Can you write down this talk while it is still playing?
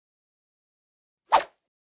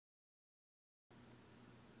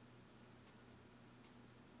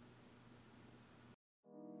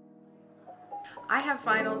I have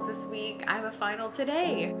finals this week. I have a final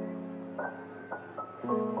today.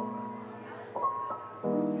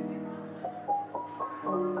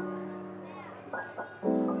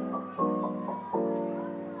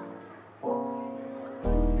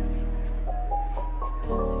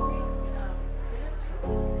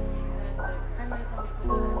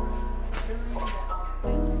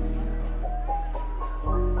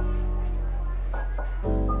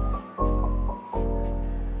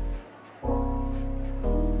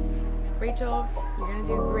 Rachel, you're gonna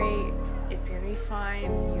do great. It's gonna be fine.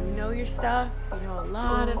 You know your stuff. You know a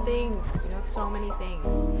lot of things. You know so many things.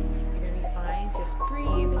 You're gonna be fine. Just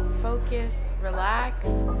breathe, focus, relax.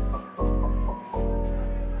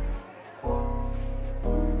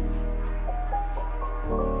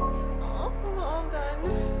 Oh, all done.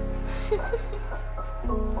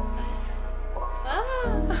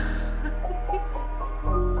 Ah.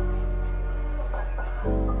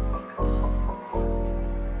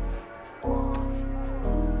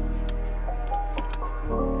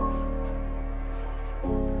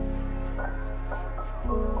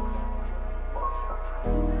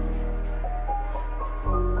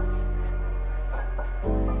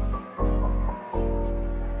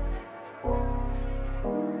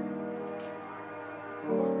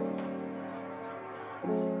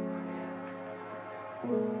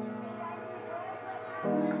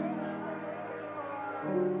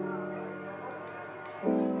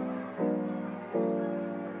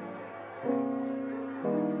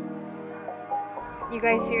 You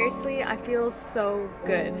guys, seriously, I feel so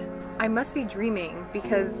good. I must be dreaming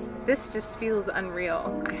because this just feels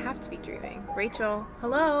unreal. I have to be dreaming. Rachel,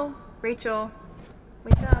 hello? Rachel,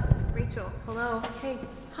 wake up. Rachel, hello? Hey,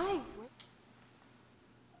 hi.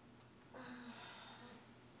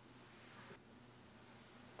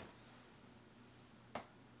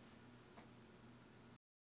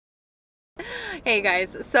 Hey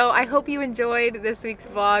guys, so I hope you enjoyed this week's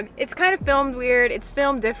vlog. It's kind of filmed weird. It's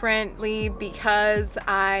filmed differently because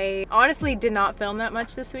I honestly did not film that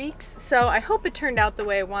much this week. So I hope it turned out the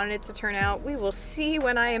way I wanted it to turn out. We will see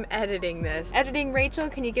when I am editing this. Editing, Rachel,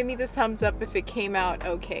 can you give me the thumbs up if it came out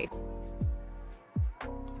okay?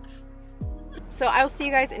 So I will see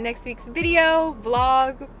you guys in next week's video,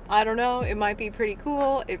 vlog. I don't know, it might be pretty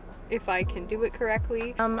cool if I can do it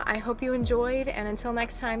correctly. I hope you enjoyed, and until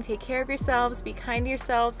next time, take care of yourselves, be kind to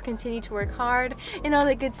yourselves, continue to work hard, and all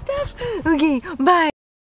that good stuff. Okay, bye.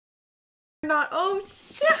 Not, oh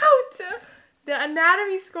shoot! The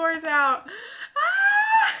anatomy score is out.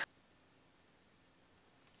 Ah!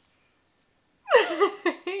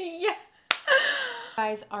 Yeah.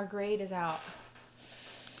 Guys, our grade is out.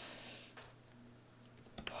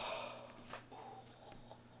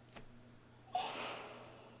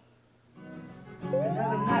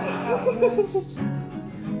 Another night without rest.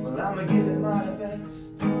 Well, I'ma give it my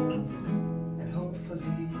best, and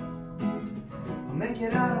hopefully I'll make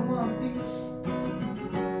it out in one piece,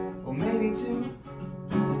 or maybe two.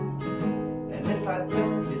 And if I don't,